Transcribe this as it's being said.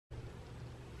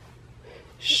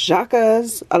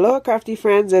Shakas! Aloha crafty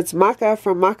friends, it's Maka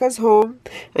from Makaz Home.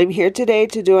 I'm here today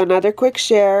to do another quick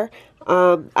share.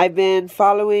 I've been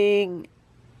following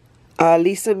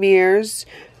Lisa Mears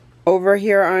over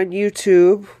here on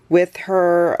YouTube with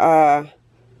her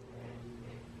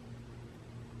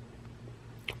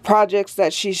projects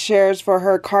that she shares for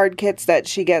her card kits that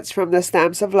she gets from the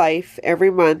Stamps of Life every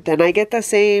month. And I get the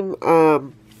same,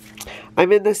 I'm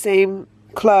in the same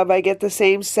club, I get the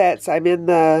same sets. I'm in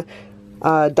the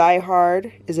Die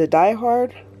Hard. Is it Die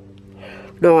Hard?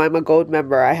 No, I'm a gold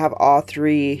member. I have all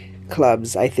three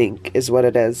clubs, I think is what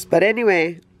it is. But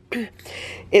anyway,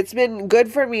 it's been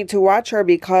good for me to watch her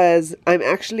because I'm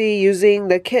actually using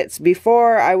the kits.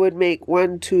 Before, I would make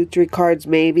 1, 2, 3 cards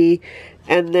maybe,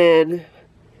 and then,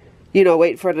 you know,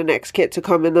 wait for the next kit to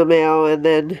come in the mail, and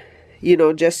then, you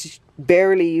know, just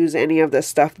barely use any of the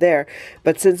stuff there.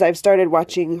 But since I've started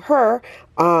watching her,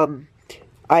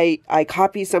 I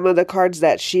copy some of the cards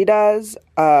that she does.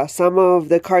 Some of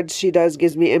the cards she does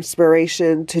gives me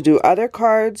inspiration to do other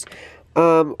cards.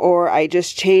 Or I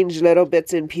just change little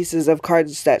bits and pieces of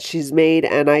cards that she's made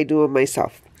and I do them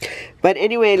myself. But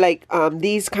anyway, like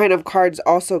these kind of cards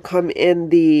also come in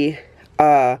the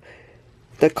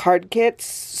card kits.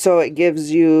 So it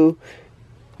gives you,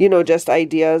 you know, just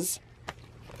ideas.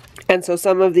 And so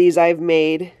some of these I've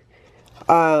made.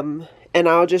 And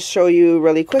I'll just show you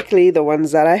really quickly the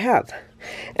ones that I have.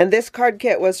 And this card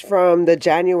kit was from the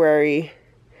January,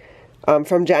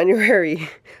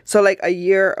 so like a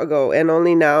year ago, and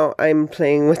only now I'm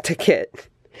playing with the kit.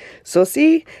 So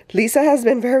see, Lisa has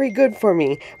been very good for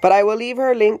me. But I will leave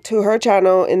her link to her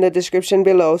channel in the description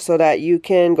below so that you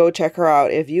can go check her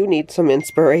out if you need some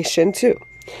inspiration too.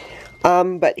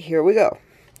 But here we go.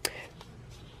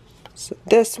 So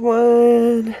this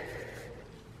one.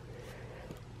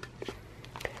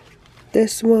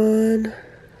 This one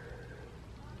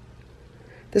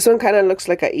kind of looks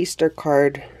like an Easter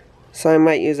card, so I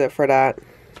might use it for that.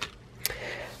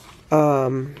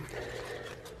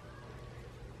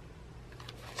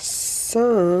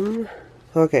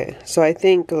 Okay, so I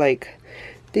think like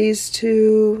these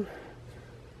two,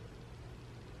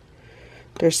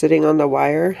 they're sitting on the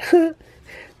wire,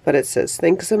 but it says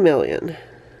thanks a million.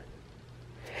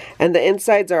 And the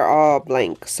insides are all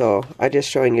blank, so I'm just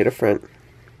showing you the front.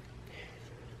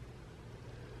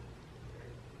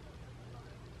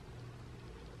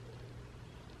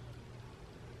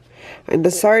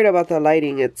 And sorry about the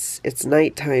lighting, it's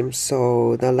nighttime,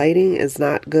 so the lighting is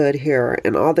not good here,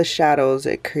 and all the shadows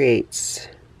it creates.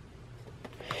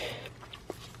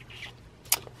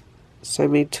 So I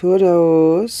made 2 of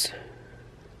those.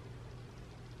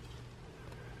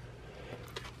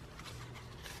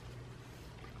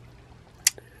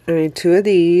 I made 2 of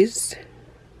these.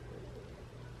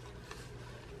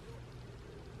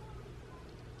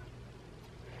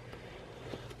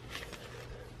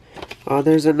 Oh,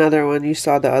 there's another one. You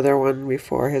saw the other one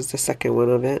before. Here's the second one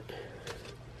of it.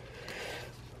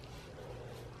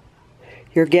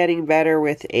 You're getting better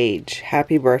with age.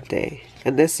 Happy birthday.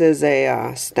 And this is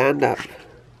a stand-up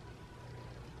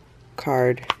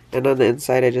card. And on the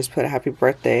inside, I just put happy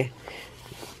birthday.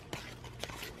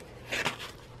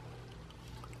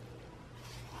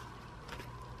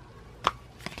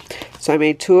 So I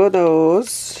made 2 of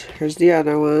those. Here's the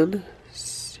other one.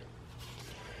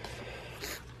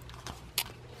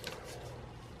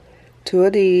 2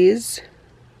 of these,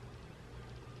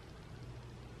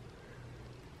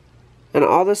 and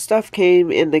all the stuff came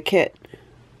in the kit.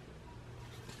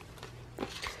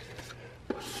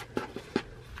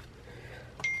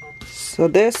 So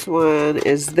this one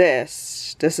is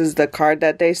this is the card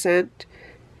that they sent,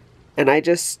 and I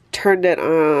just turned it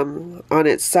on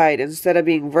its side. Instead of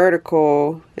being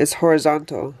vertical, it's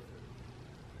horizontal.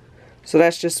 So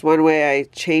that's just one way I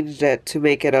changed it to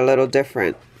make it a little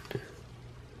different.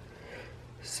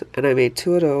 And I made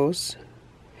 2 of those.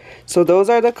 So those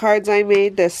are the cards I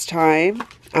made this time.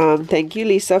 Thank you,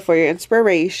 Lisa, for your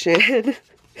inspiration.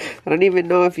 I don't even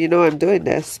know if you know I'm doing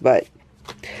this, but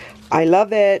I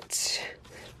love it.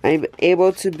 I'm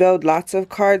able to build lots of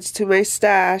cards to my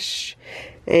stash.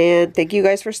 And thank you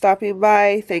guys for stopping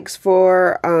by. Thanks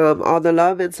for all the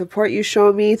love and support you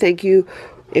show me. Thank you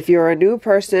if you're a new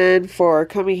person for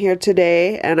coming here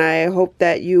today, and I hope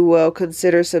that you will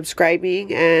consider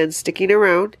subscribing and sticking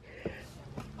around.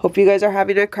 Hope you guys are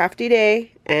having a crafty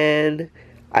day, and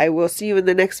I will see you in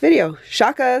the next video.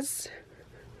 Shakas!